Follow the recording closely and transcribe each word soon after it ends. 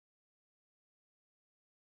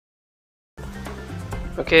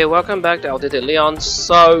Okay, welcome back to Outdated Leon.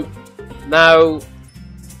 So now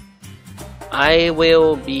I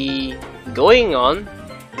will be going on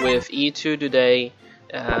with E2 today,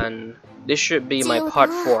 and this should be my part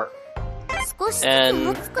 4.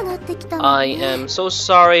 And I am so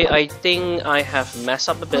sorry, I think I have messed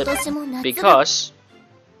up a bit because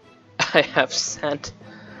I have sent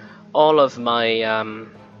all of my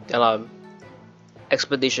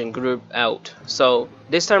expedition group out. So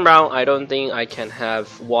this time around I don't think I can have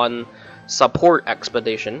one support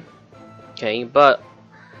expedition, okay, but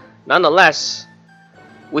nonetheless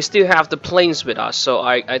we still have the planes with us, so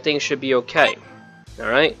I think it should be okay.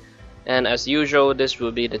 Alright, and as usual this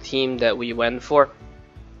will be the team that we went for.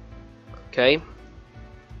 Okay,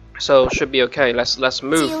 so should be okay. Let's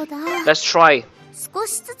move. Let's try.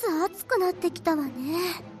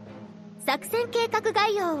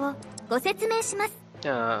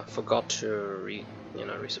 Forgot to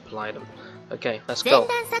resupply them. Okay, let's go.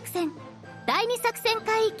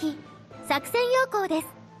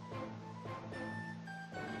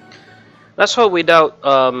 Let's hope without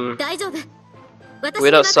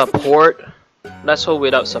support. Let's hope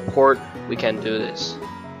without support we can do this.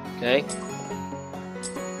 Okay.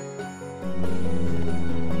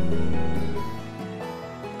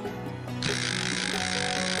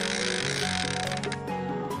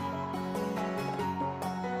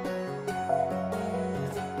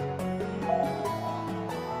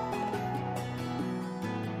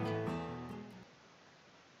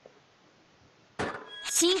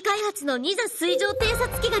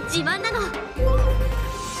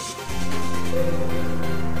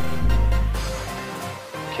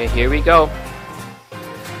 Okay, here we go.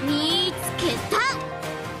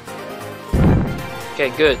 Okay,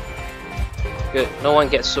 good. Good. No one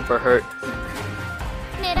gets super hurt.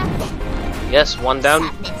 Yes, one down.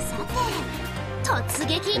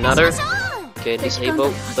 Another. Okay,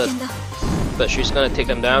 disabled, but she's gonna take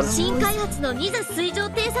them down.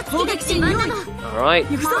 Alright,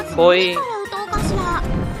 boy.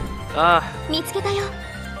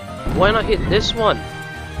 Why not hit this one?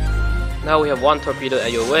 Now we have one torpedo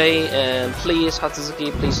at your way, and please,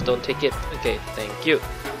 Hatsuzuki, please don't take it. Okay, thank you.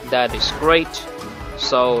 That is great.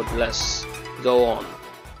 So let's go on.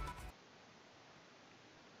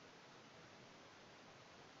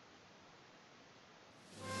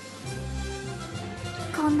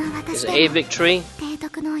 Is a victory?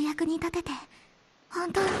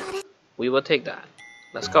 We will take that.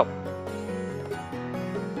 Let's go.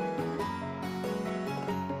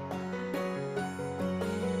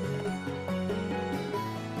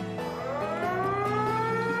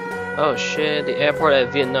 Oh shit, the airport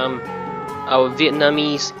at Vietnam, our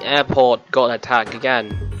Vietnamese airport got attacked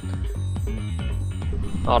again.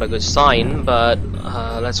 Not a good sign, but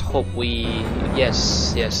let's hope we...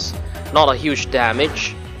 yes, not a huge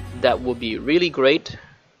damage. That would be really great.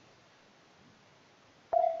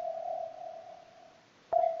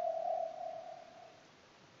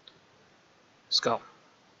 Let's go.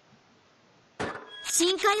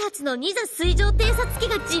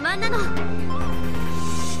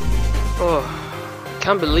 Oh, I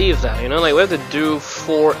can't believe that, like we have to do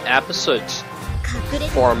 4 episodes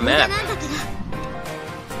for a map.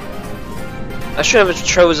 I should have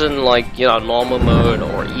chosen normal mode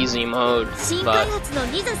or easy mode, but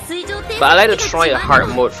I like to try a hard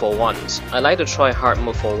mode for once.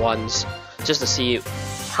 Just to see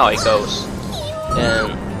how it goes.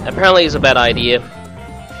 And apparently it's a bad idea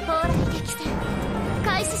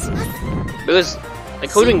because I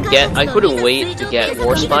couldn't wait to get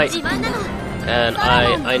Warspite, and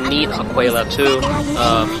I need Aquila too.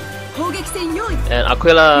 And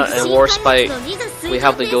Aquila and Warspite, we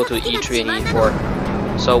have to go to E3 and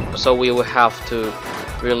E4. So we will have to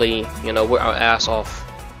really, work our ass off.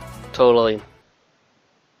 Totally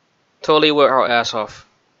work our ass off.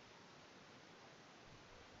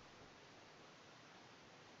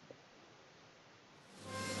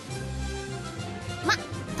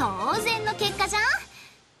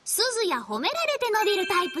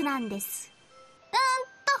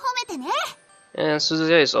 And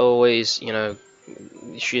Suzuya is always,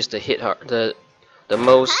 she's the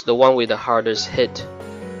the one with the hardest hit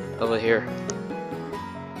over here.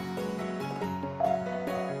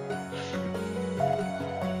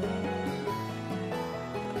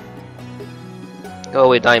 Go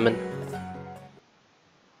away, Diamond.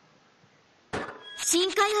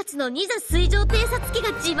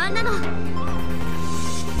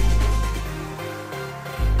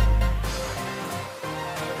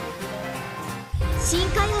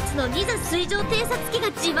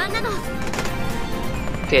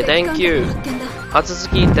 Okay, thank you.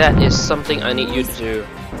 Hatsuzuki, that is something I need you to do.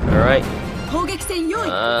 Alright?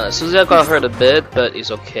 Suzuya got hurt a bit, but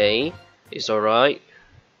it's okay. It's alright.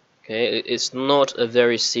 Okay, it's not a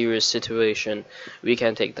very serious situation. We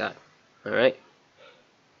can take that. Alright?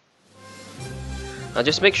 Now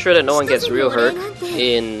just make sure that no one gets real hurt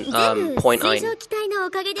in point I.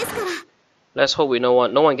 Let's hope no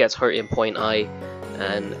one gets hurt in point I,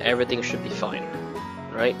 and everything should be fine.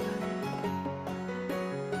 Right?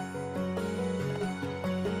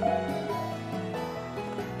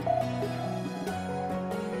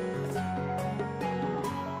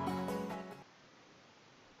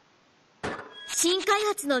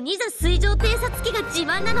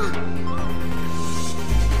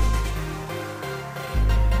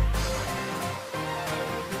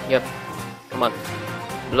 Yep. Come on.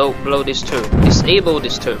 Blow this two. Disable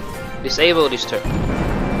this two. Disable this two.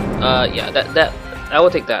 Yeah, that I will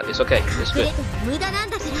take that. It's okay. It's good.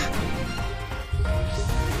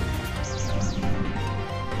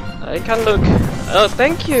 I can look. Oh,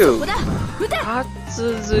 thank you,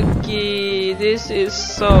 Hatsuzuki. This is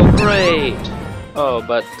so great. Oh,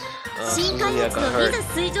 but Suzuya got hurt.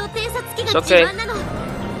 It's okay.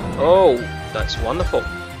 Oh, that's wonderful.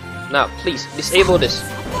 Now, please disable this.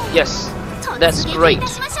 Yes, that's great.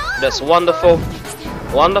 That's wonderful.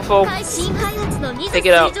 Wonderful. Take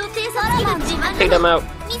it out. Take them out.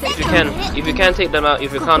 If you can. If you can, take them out.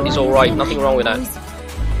 If you can't, it's alright. Nothing wrong with that.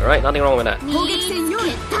 Alright, nothing wrong with that.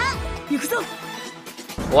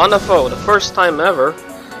 Wonderful. The first time ever,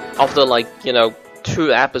 after like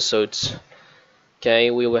 2 episodes.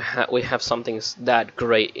 Okay, we have something that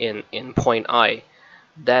great in point I.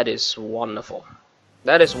 That is wonderful.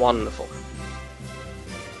 That is wonderful.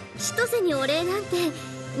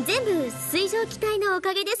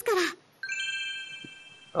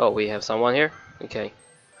 Oh, we have someone here? Okay.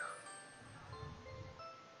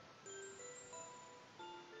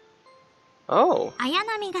 Oh.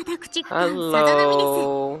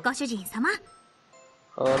 Hello.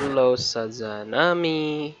 Hello,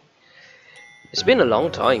 Sazanami. It's been a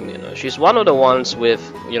long time, She's one of the ones with,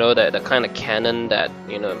 the kind of cannon that,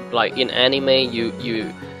 like in anime,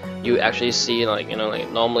 you actually see, like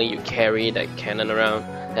normally you carry that cannon around,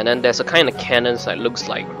 and then there's a kind of cannon that looks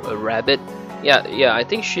like a rabbit. Yeah, I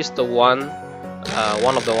think she's the one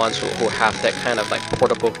of the ones who have that kind of like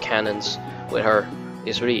portable cannons with her.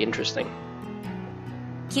 It's really interesting.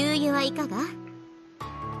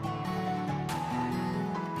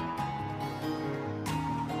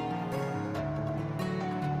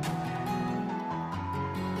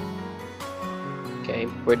 Okay,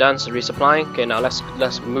 we're done resupplying. Okay, now let's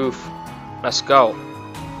move. Let's go.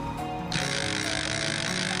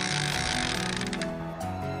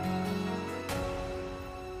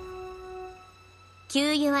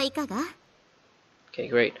 Okay,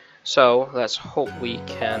 great. So let's hope we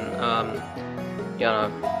can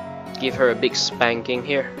give her a big spanking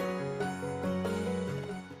here.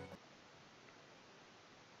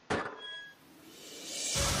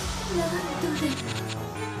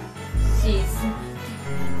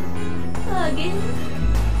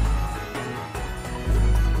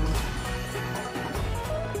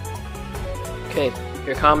 Okay,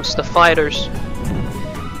 here comes the fighters.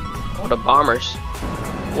 Or the bombers.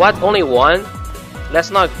 What? Only one? That's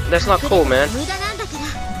not cool, man.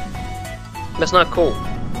 That's not cool.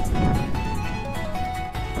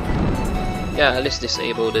 Yeah, at least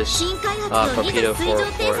disable this torpedo for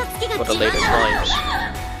the later times.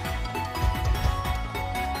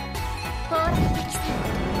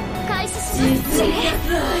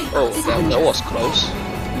 Oh, that was close.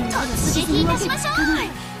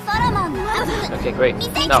 Okay, great.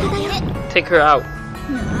 Now, take her out.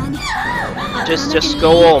 Just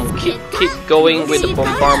go home. Keep going with the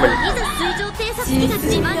bombardment.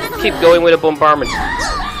 Keep going with the bombardment.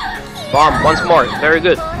 Bomb once more. Very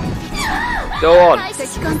good. Go on.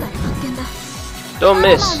 Don't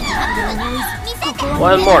miss.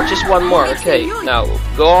 One more. Just one more. Okay. Now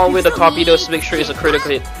go on with the torpedoes. Make sure it's a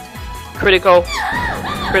critical hit. Critical.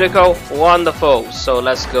 Wonderful. So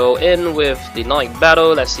let's go in with the night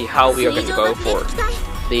battle. Let's see how we are going to go for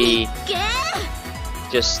the.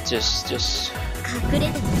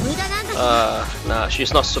 Nah,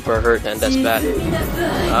 she's not super hurt, and that's bad.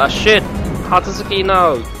 Shit! Hatsuzuki,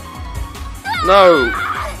 no! No!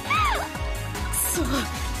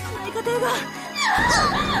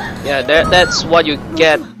 Yeah, that's what you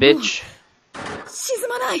get, bitch.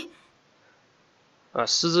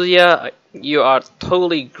 Suzuya, you are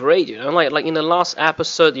totally great, like in the last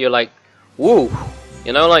episode, you're like, woo!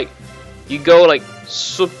 Like, you go like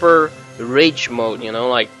super rage mode,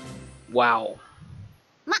 like, wow.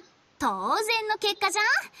 当然の結果じゃん。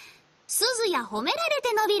鈴や褒められ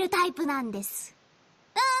て伸びるタイプなんです。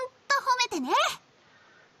褒めてね。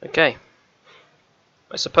 Okay.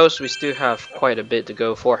 I suppose we still have quite a bit to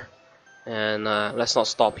go for. And let's not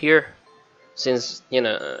stop here. Since, you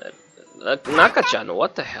know, Naka-chan,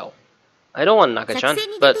 what the hell? I don't want Naka-chan,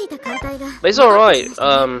 but it's alright.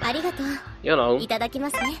 You know,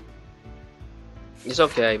 it's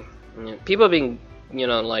okay. People have been, you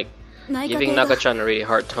know, like, giving Naka-chan a really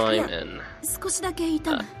hard time, and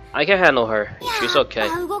I can handle her. She's okay.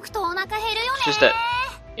 It's just that,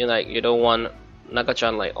 you know, like, you don't want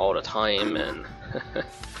Naka-chan like all the time, and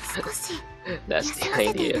that's the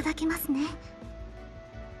idea.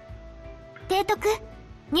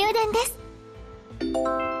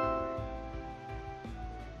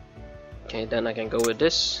 Okay, then I can go with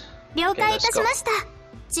this. Okay, let's go.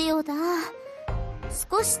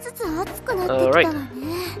 Alright.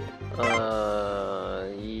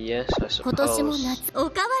 Yes, I suppose.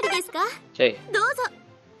 Okay.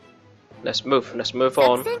 Let's move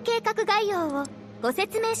on.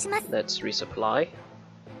 Let's resupply.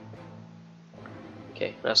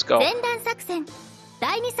 Okay, let's go.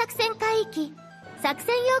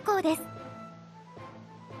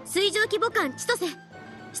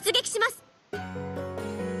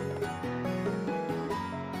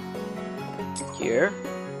 Here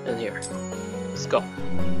and here. Let's go.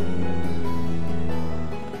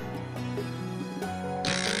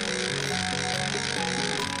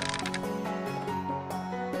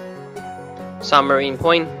 Submarine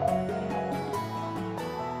point.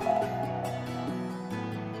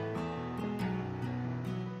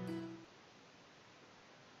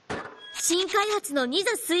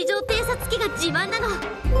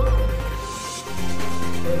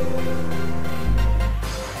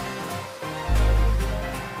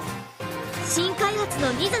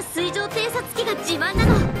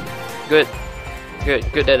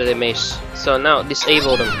 Good that they mace. So now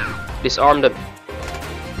disable them, disarm them.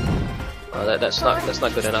 That's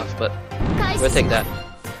not good enough, but we'll take that.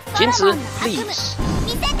 Jinzu, please.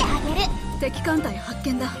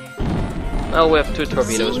 Now we have 2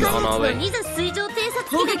 torpedoes on our way.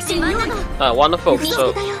 Wonderful.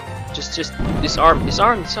 So just disarm.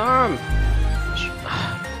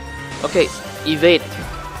 Okay, evade.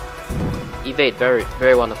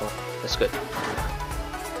 Very wonderful. That's good.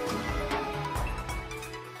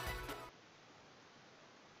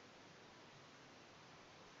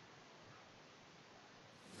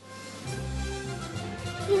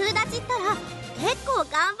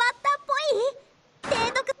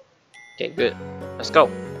 Okay, good. Let's go.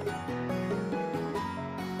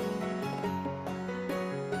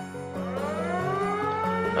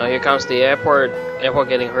 Here comes the airport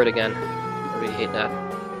getting hurt again. I really hate that.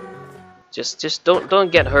 Just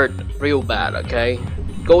don't get hurt real bad, okay?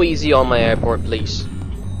 Go easy on my airport, please.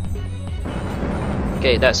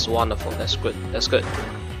 Okay, that's wonderful. That's good. That's good.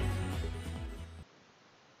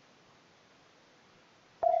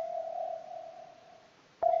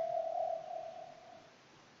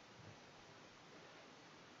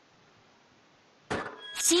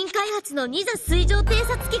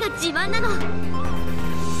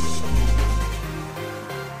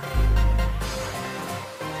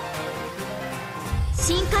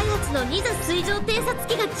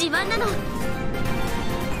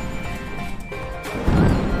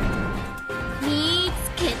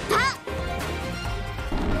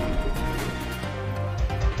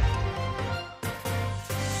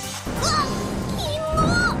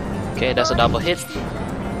 Okay, that's a double hit.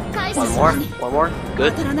 One more.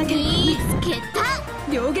 Good.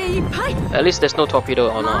 At least there's no torpedo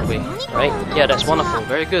on our way, right? Yeah, that's wonderful.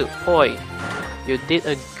 Very good. Boy, you did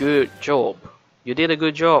a good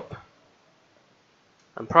job.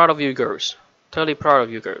 I'm proud of you girls. Totally proud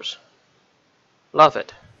of you girls. Love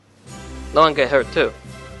it. No one get hurt too.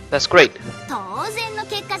 That's great.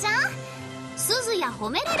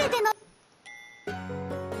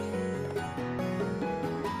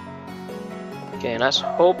 Okay, let's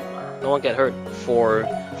hope no one get hurt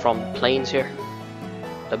from planes here.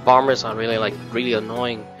 The bombers are really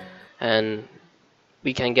annoying, and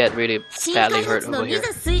we can get really badly hurt over here.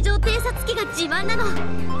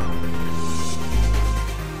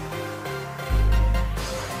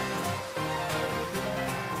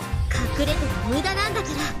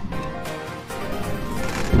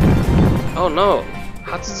 Oh no,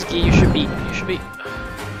 Hatsuzuki, you should be.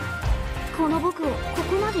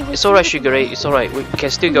 It's alright, Shigure. It's alright. We can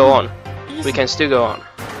still go on.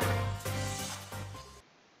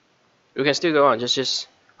 Just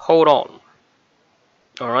hold on.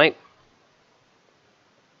 Alright?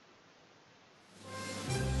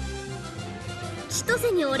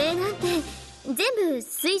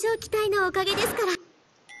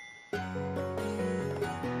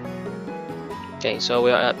 Okay, so we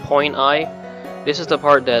are at point I. This is the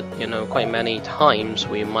part that, you know, quite many times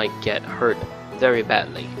we might get hurt very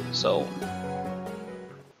badly. So,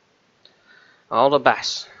 all the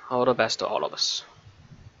best to all of us.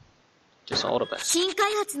 Just all the best. 新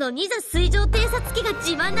開発のニザ水上偵察機が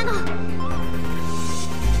自慢なの。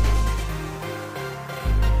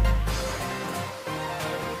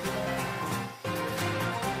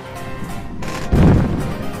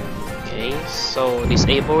Okay, so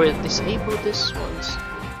disable this ones.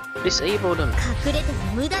 Disable them. 隠れても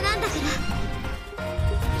無駄なんだか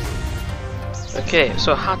ら。Okay,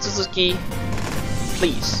 so Hatsuzuki,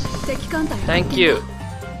 please. 敵艦隊。Thank you.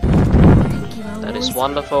 That is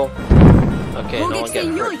wonderful. Okay, no one get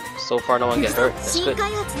hurt. So far, no one get hurt. That's good.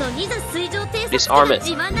 Disarm it.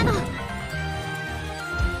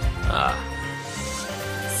 Ah.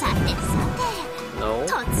 No.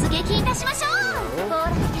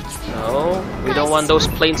 No. We don't want those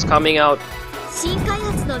planes coming out.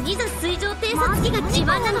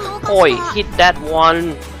 Oi, hit that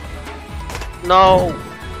one. No.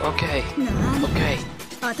 Okay. Okay.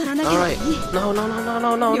 Alright. No.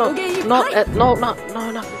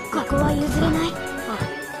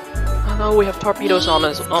 No, we have torpedoes on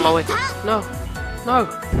us on our way. No.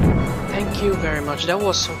 Thank you very much. That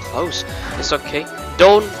was so close. It's okay.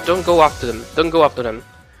 Don't go after them. Don't go after them.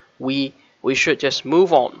 We should just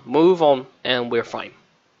move on, and we're fine.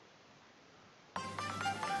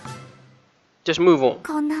 Just move on.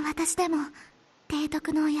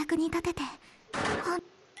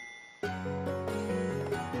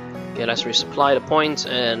 Okay, let's resupply the points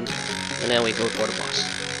and then we go for the boss.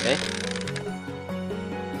 Okay.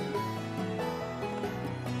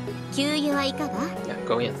 Yeah,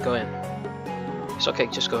 go in. It's okay,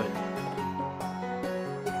 just go in.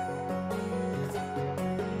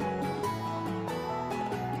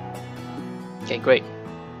 Okay, great.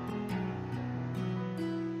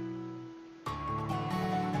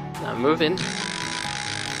 Now move in.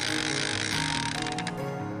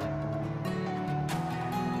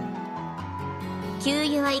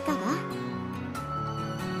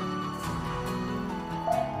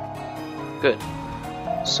 Good.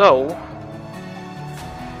 So,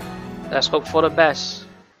 let's hope for the best.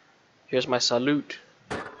 Here's my salute.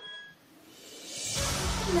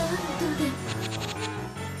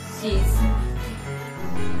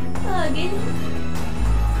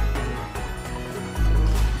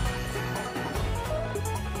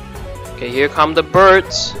 Okay, here come the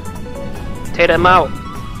birds. Take them out.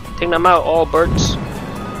 Take them out, all birds.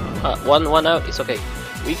 One out. It's okay.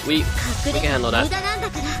 We can handle that.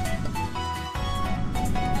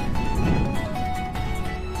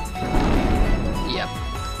 Yep.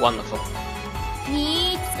 Wonderful.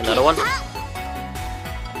 Another one.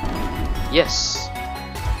 Yes.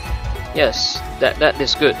 That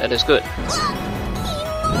is good. That is good.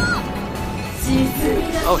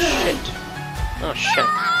 Oh shit.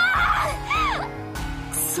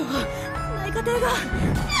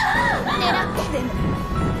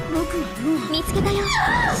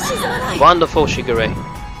 Wonderful, Shigure.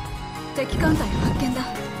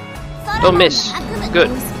 Don't miss. Good.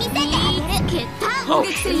 Oh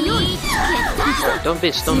shit. Don't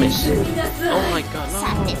miss. Oh my god, no.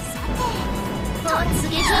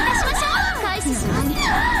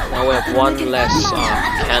 Now we have one less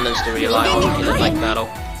cannons to rely on in a night battle.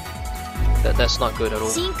 That's not good at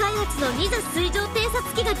all.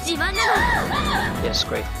 Yes,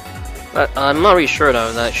 great. But I'm not really sure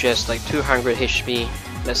though that she has like 200 HP.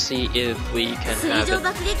 Let's see if we can have it.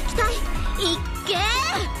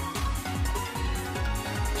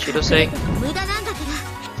 Chidose?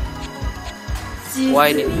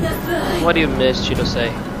 Why do you miss,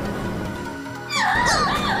 Chidose?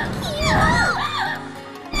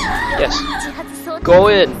 Yes. Go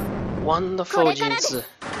in! Wonderful, Jinzi.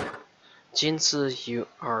 Jinzi, you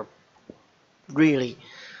are really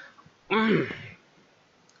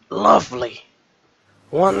lovely.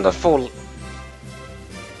 Wonderful.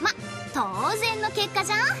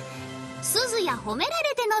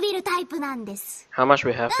 How much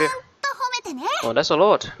we have here? Oh, that's a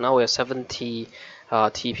lot. Now we have 70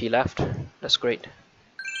 TP left. That's great.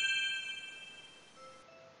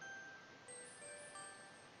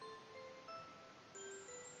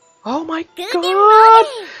 Oh my god!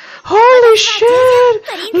 Holy shit!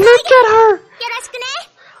 Look at her!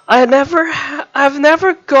 I've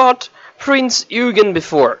never got Prinz Eugen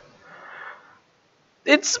before.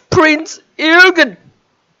 It's Prinz Eugen!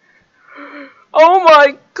 Oh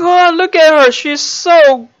my god, look at her! She's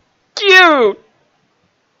so cute!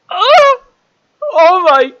 Oh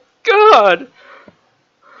my god!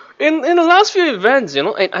 In the last few events, you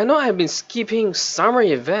know, I know I've been skipping summer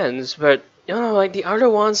events, but You know, like the other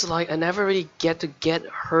ones, like I never really get to get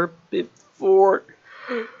her before.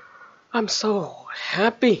 I'm so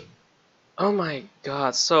happy. Oh my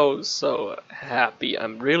god, so happy.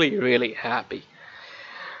 I'm really happy.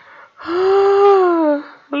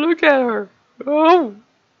 Look at her. Oh.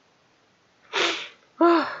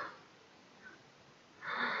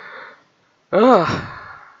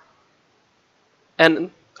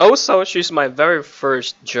 And also, she's my very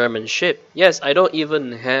first German ship. Yes, I don't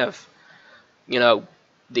even have, you know,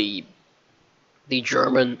 the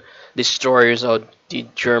German destroyers or the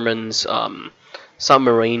German's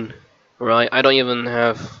submarine, right? I don't even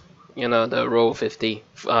have, you know, the row 50,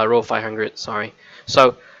 row 500. Sorry.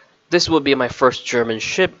 So this will be my first German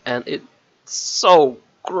ship, and it's so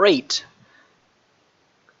great.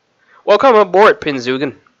 Welcome aboard, Prinz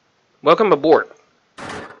Eugen. Welcome aboard.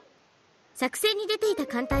 作戦に出ていた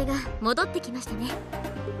艦隊が戻ってきましたね。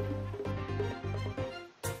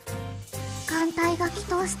艦隊が帰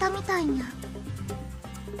投したみたいにゃ。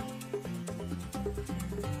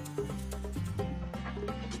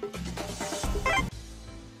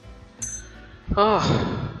Oh,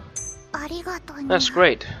 ありがとうにゃ。 that's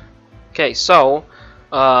great. Okay, so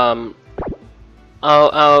I'll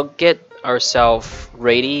get ourselves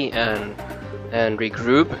ready and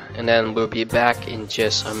regroup, and then we'll be back in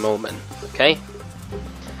just a moment. Okay,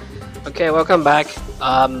 welcome back.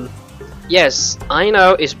 Yes, I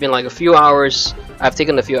know it's been like a few hours. I've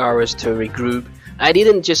taken a few hours to regroup. I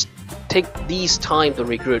didn't just take these time to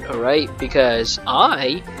regroup, alright, because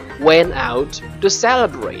I went out to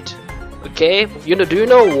celebrate. Okay, do you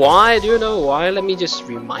know why? Let me just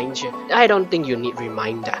remind you. I don't think you need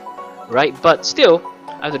reminder, right? But still,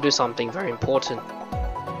 I have to do something very important.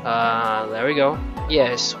 There we go.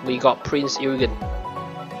 Yes, we got Prinz Eugen.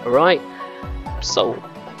 Alright, so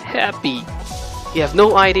happy. You have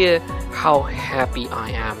no idea how happy I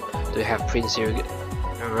am to have Prinz Eugen.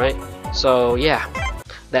 Alright, so yeah,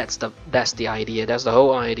 that's the idea. That's the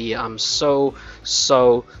whole idea. I'm so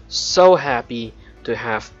happy to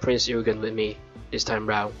have Prinz Eugen with me this time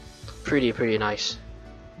round. Pretty nice.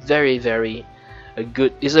 Very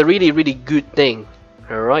good. It's a really good thing.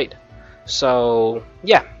 Alright, so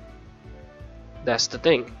yeah, that's the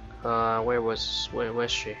thing. Where was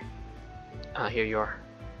she? Here you are.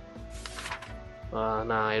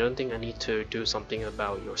 Nah, I don't think I need to do something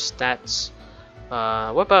about your stats.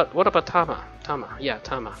 What about Tama? Yeah,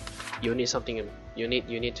 Tama. You need something. You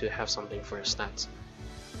need to have something for your stats.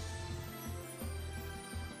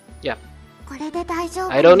 Yeah.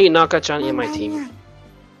 I don't need Naka-chan in my team.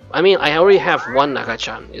 I mean, I already have one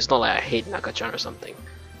Naka-chan. It's not like I hate Naka-chan or something,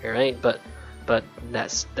 alright? But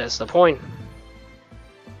that's the point.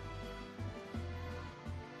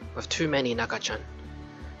 With too many Naka-chan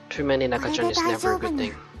is never a good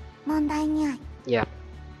thing. Yeah.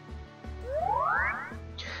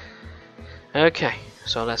 Okay,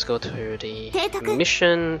 so let's go to the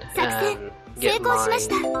mission and get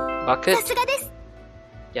my bucket.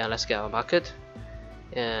 Yeah, let's get our bucket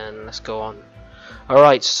and let's go on.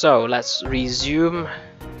 Alright, so let's resume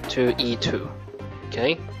to E2.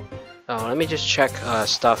 Okay. Let me just check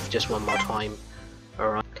stuff just one more time.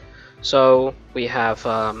 Alright. So we have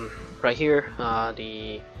right here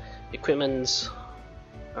the equipments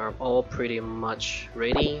are all pretty much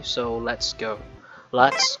ready. So let's go.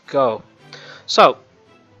 So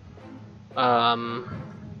I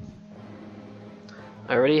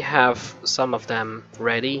already have some of them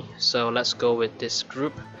ready, so let's go with this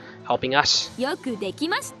group helping us.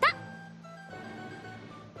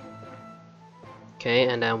 Okay,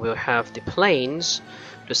 and then we'll have the planes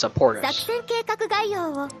to support us.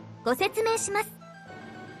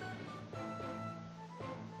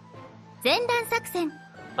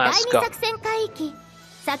 Let's go.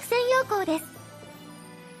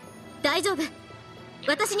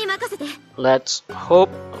 Let's hope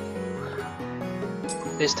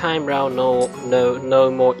this time round no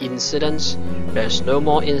more incidents. There's no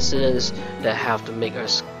more incidents that have to make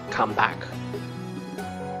us come back.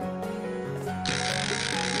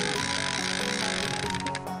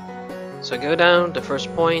 So go down the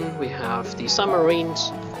first point, we have the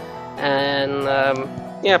submarines, and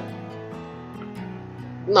yeah,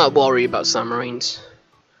 not worry about submarines.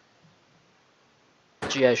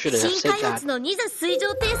 Gee, I shouldn't have said that.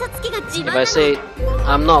 If I say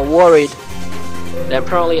I'm not worried, then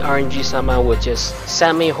probably RNG-sama would just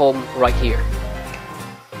send me home right here.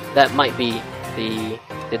 That might be the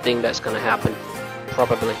thing that's gonna happen,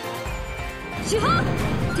 probably.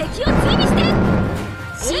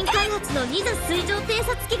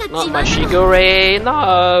 Not my Shigure,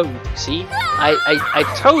 no! See, I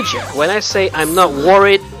told you, when I say I'm not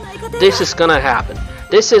worried, this is gonna happen.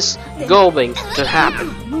 This is going to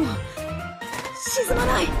happen.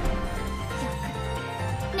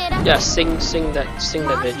 Yeah, sing that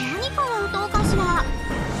bitch.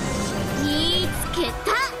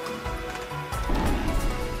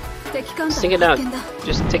 Sing it out.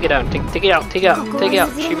 Just take it out. Take it out.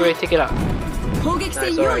 Shigure, take it out.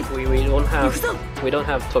 It's alright. We don't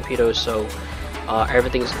have torpedoes, so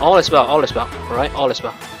everything's all is well. Alright, all is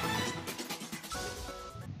well.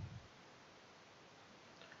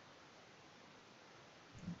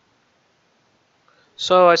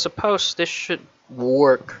 So I suppose this should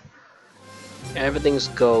work. Everything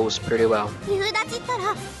goes pretty well.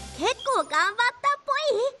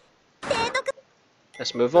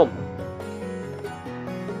 Let's move on.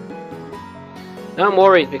 Now I'm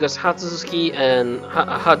worried because Hatsuzuki and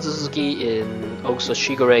also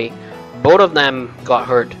Shigure, both of them got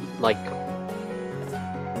hurt, like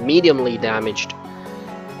mediumly damaged.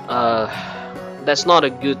 That's not a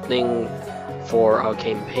good thing for our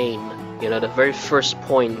campaign. You know, the very first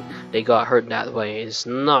point they got hurt that way is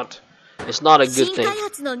not a good thing.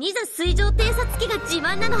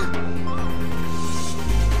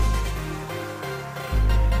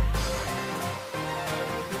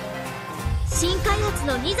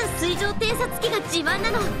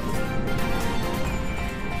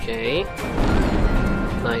 Okay.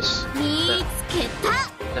 Nice.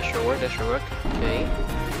 That should work. Okay.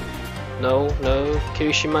 No,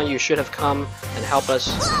 Kirishima, you should have come and help us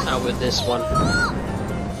out with this one.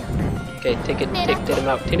 Okay, take him out.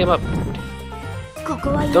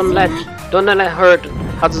 Don't let hurt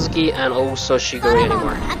Hatsuzuki and also Shigure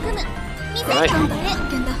anymore. Alright.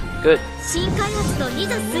 Good.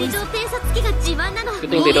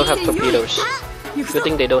 Good thing they don't have torpedoes. Good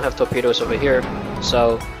thing they don't have torpedoes over here.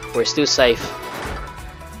 So we're still safe.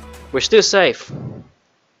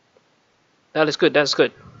 That is good.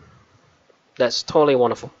 That's totally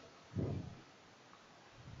wonderful.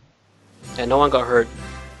 And no one got hurt.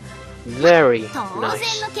 Very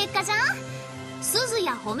nice.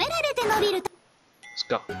 Let's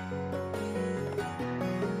go.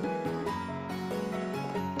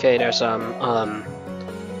 Okay, there's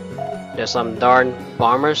some darn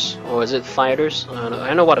bombers, or is it fighters? I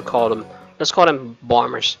don't know what to call them. Let's call them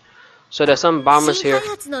bombers. So there's some bombers here.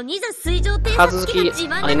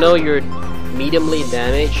 Hatsuzuki, I know you're mediumly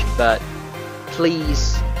damaged, but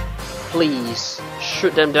please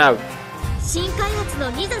shoot them down.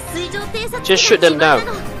 Just shoot them down.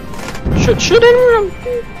 Shoot them.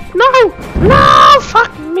 No,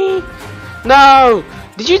 fuck me. No.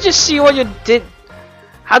 Did you just see what you did?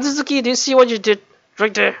 Hatsuzuki, did you see what you did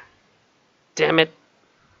right there? Damn it.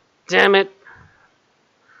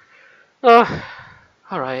 Oh,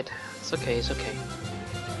 alright. It's okay.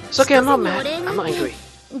 I'm not mad. I'm not angry.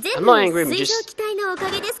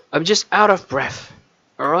 I'm just out of breath.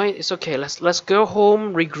 Alright, it's okay. Let's go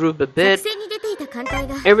home, regroup a bit.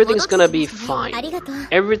 Everything's gonna be fine.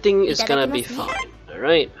 Everything is gonna be fine.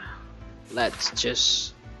 Alright. Let's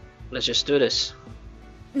just do this.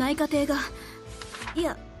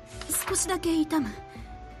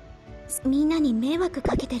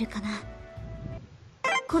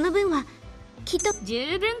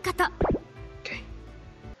 Okay.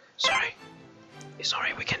 Sorry. It's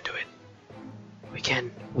alright, we can do it. We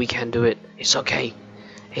can do it. It's okay,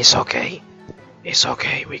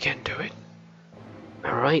 we can do it.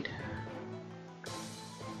 Alright.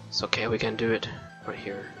 It's okay, we can do it. Right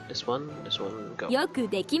here. This one, go.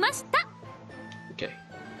 Okay.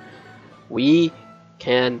 We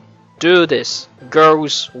can do this.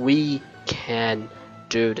 Girls, we can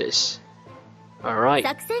do this. Alright.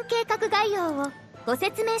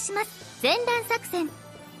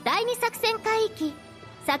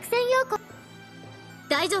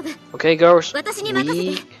 Okay, girls, we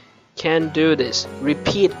can do this.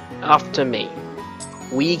 Repeat after me.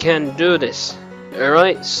 We can do this.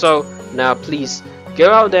 Alright, so now please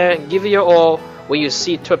go out there, give it your all. When you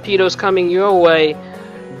see torpedoes coming your way,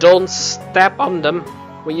 don't step on them.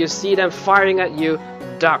 When you see them firing at you,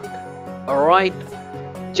 duck. Alright?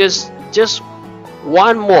 Just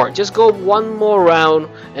one more. Just go one more round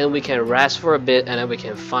and we can rest for a bit, and then we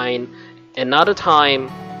can find another time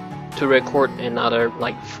to record another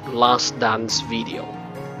like last dance video.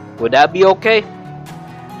 Would that be okay?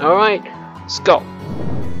 Alright, let's go.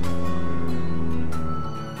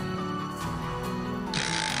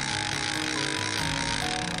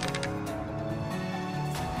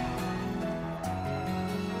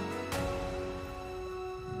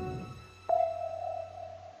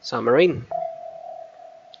 Submarine.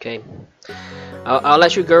 Okay, I'll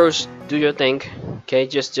let you girls do your thing. Okay,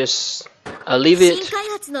 just I'll leave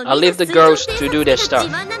the girls to do their stuff.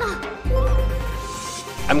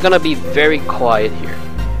 I'm gonna be very quiet here.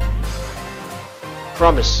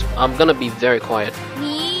 Promise, I'm gonna be very quiet.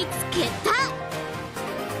 見つけた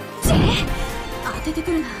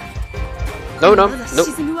No, no, no,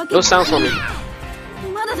 no sound from me.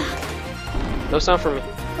 No sound from me.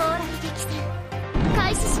 高麗激戦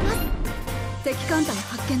開始します敵艦隊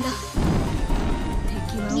発見だ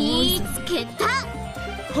敵は見つけた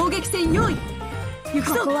砲撃戦用意行く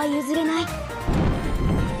ぞここは譲れない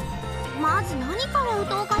まず何から撃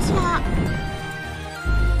とうかしら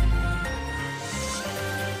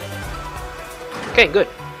Okay, good.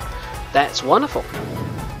 That's wonderful.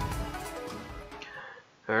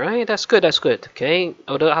 Alright, that's good, that's good. Okay,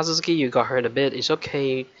 although Hazuki, you got hurt a bit, it's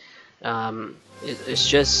okay. It's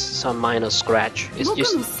just some minor scratch. It's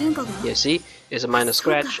just, you see, it's a minor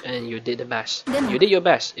scratch and you did the best. You did your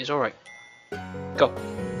best, it's alright. Go.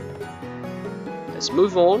 Let's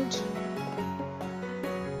move on.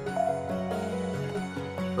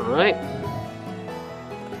 Alright.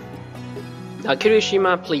 Now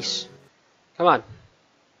Kirishima, please. Come on.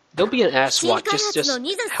 Don't be an asswat, just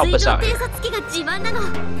help us out here.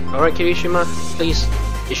 Alright Kirishima, please.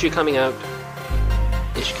 Is she coming out?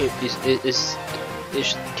 Is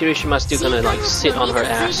Kirishima still gonna like sit on her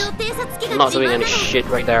ass? Not doing any shit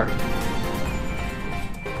right there.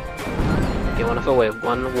 Okay, one of away.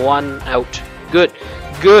 One out. Good.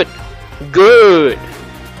 Good. Good.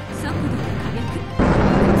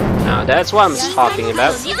 Now that's what I'm talking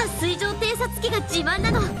about.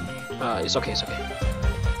 It's okay, it's okay.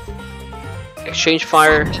 Exchange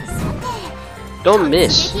fire. Don't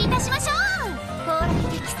miss.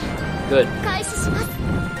 Good.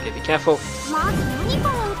 Okay, be careful.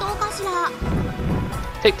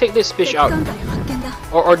 Take this fish out.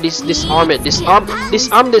 Or disarm it. Disarm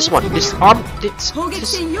this one. Disarm this.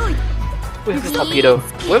 We have a torpedo.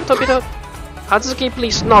 We have a torpedo. Hazuki,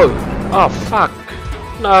 please, no. Oh fuck.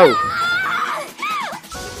 No.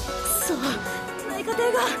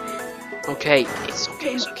 Okay, it's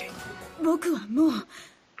okay, it's okay.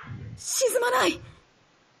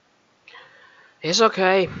 It's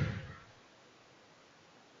okay.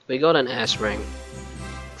 We got an S rank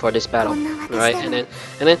for this battle, right? And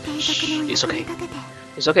then, shh, it's okay.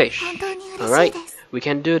 It's okay. Shh. All right, we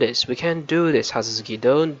can do this. We can do this, Hazuki.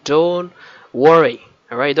 Don't worry.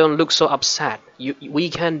 All right, don't look so upset. We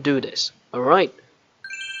can do this. All right.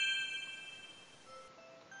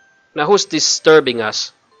 Now, who's disturbing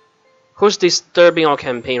us? Who's disturbing our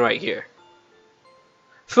campaign right here?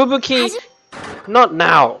 Fubuki, not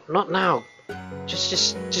now, not now.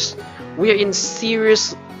 Just, we're in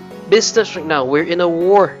serious business right now. We're in a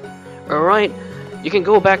war. All right, you can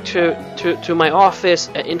go back to my office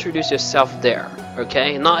and introduce yourself there.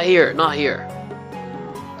 Okay, not here, not here.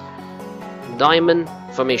 Diamond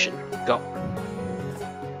formation, go.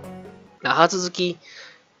 Now Hazuki,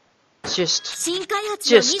 just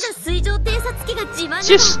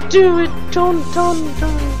do it.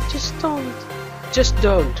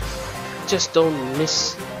 Just don't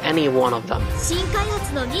miss any one of them.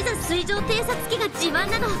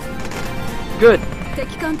 Good.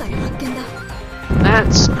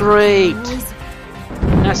 That's great.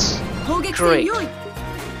 That's great.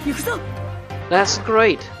 That's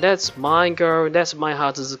great. That's my girl. That's my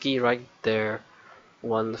Hazuki right there.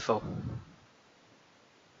 Wonderful.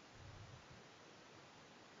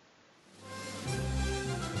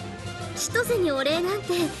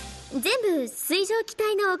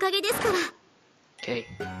 Okay.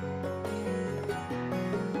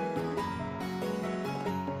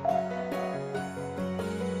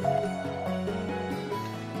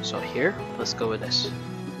 So here, let's go with this.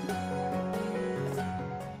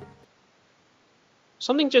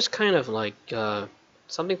 Something just kind of like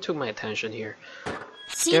something took my attention here.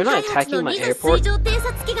 They're not attacking my airport.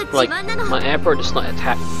 Like my airport is not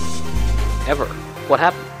attacked ever. What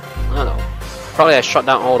happened? I don't know. Probably I shut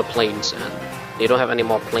down all the planes and they don't have any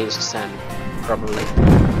more planes to send. Probably.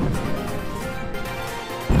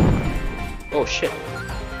 Oh shit.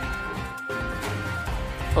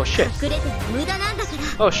 Oh shit.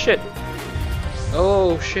 Oh shit.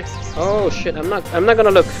 Oh shit. Oh shit. I'm not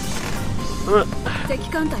gonna look.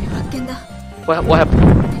 What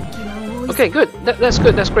happened? Okay, good. That's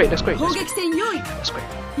good. That's great. That's great. That's great.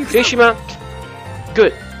 Kirishima.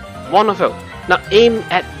 Good. Wonderful. Now aim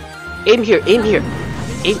here. Aim.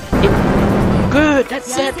 Good.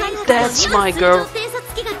 That's it. That's my girl.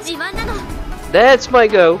 That's my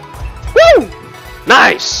girl. Woo!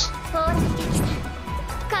 Nice.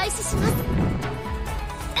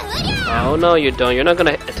 Oh no, you don't. You're not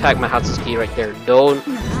gonna attack my Hazuki right there. Don't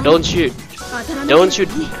shoot. Don't shoot.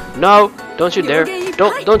 No, don't shoot there.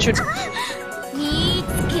 Don't shoot.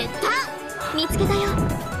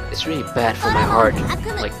 It's really bad for my heart.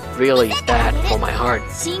 Like, really bad for my heart.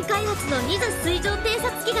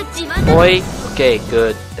 Boy, okay,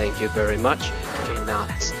 good. Thank you very much. Okay, now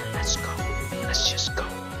let's go. Let's just go.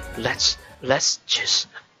 Let's just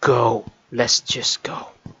go. Let's just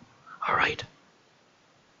go. All right.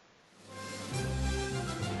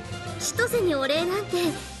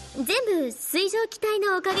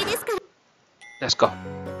 Let's go.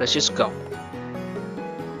 Let's just go.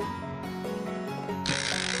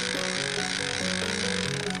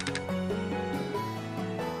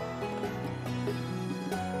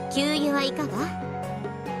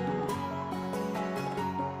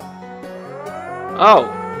 Oh,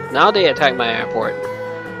 now they attack my airport.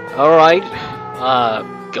 Alright,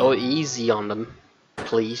 go easy on them,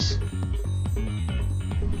 please.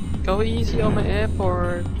 Go easy on my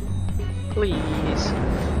airport, please.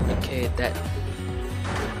 Okay, that.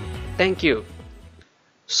 Thank you.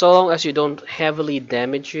 So long as you don't heavily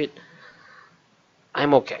damage it,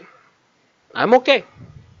 I'm okay. I'm okay.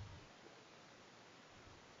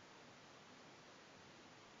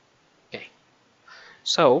 Okay.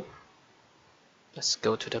 So, let's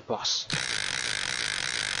go to the boss.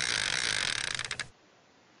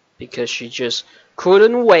 Because she just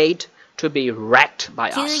couldn't wait to be wrecked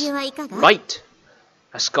by us. Right.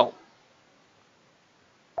 Let's go.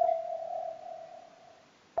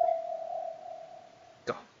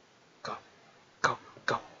 Go. Go. Go.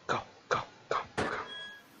 Go. Go. Go. Go. Go.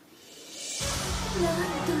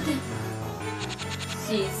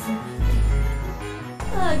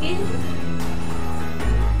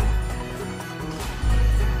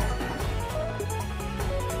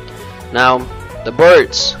 Now, the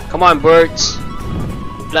birds. Come on, birds.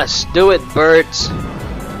 Let's do it, birds.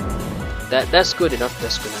 That's good enough.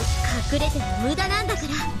 That's good enough.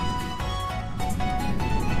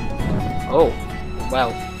 Oh,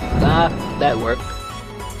 well, that worked.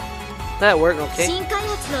 That worked, okay.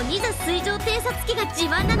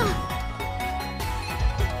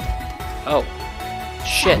 Oh,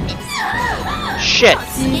 shit. Shit.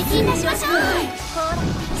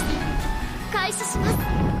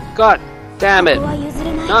 God damn it!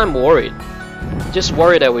 Now I'm worried. Just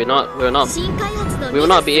worried that we will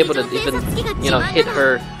not be able to even, hit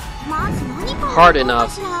her hard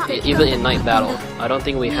enough, even in night battle. I don't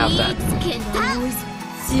think we have that.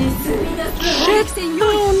 Shit!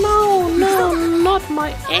 No, not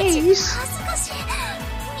my ace!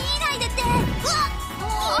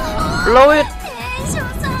 Blow it!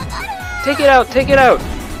 Take it out! Take it out!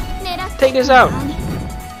 Take this out!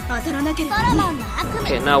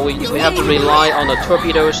 Okay, now we have to rely on the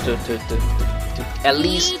torpedoes to at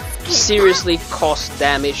least seriously cause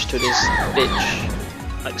damage to this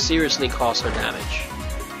bitch. Like, seriously cause her damage.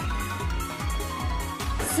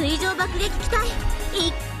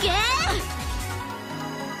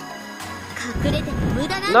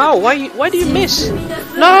 No, why do you miss?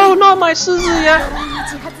 No, not my Suzuya!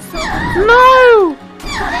 No!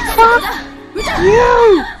 Fuck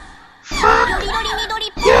you! Fuck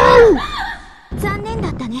you!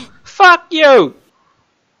 Fuck you!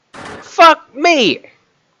 Fuck me!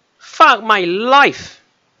 Fuck my life!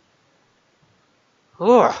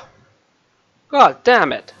 Ugh. God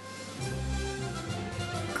damn it!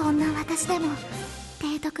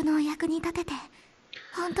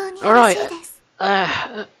 Alright.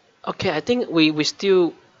 Okay, I think we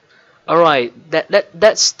still. Alright,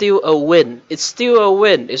 that's still a win. It's still a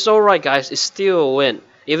win. It's alright, guys. It's still a win.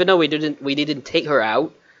 Even though we didn't take her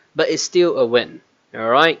out, but it's still a win.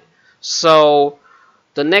 Alright? So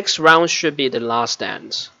the next round should be the last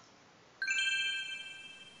dance.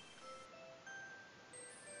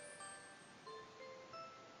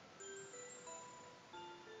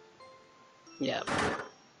 Yeah.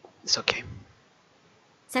 It's okay.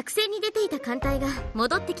 It's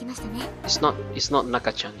not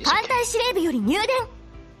Naka-chan. It's okay.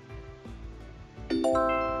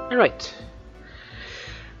 Alright.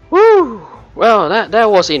 Woo! Well, that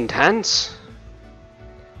was intense.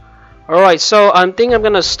 Alright, so I think I'm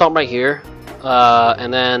gonna stop right here.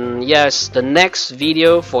 And then, yes, the next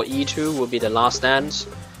video for E2 will be the last dance.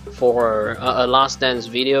 For a last dance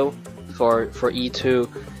video for E2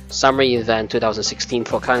 Summer Event 2016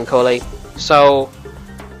 for Kancolle. So,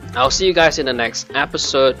 I'll see you guys in the next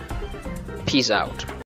episode. Peace out.